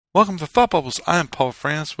Welcome to Thought Bubbles. I am Paul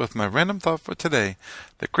France with my random thought for today.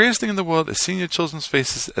 The greatest thing in the world is seeing your children's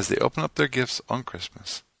faces as they open up their gifts on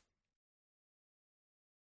Christmas.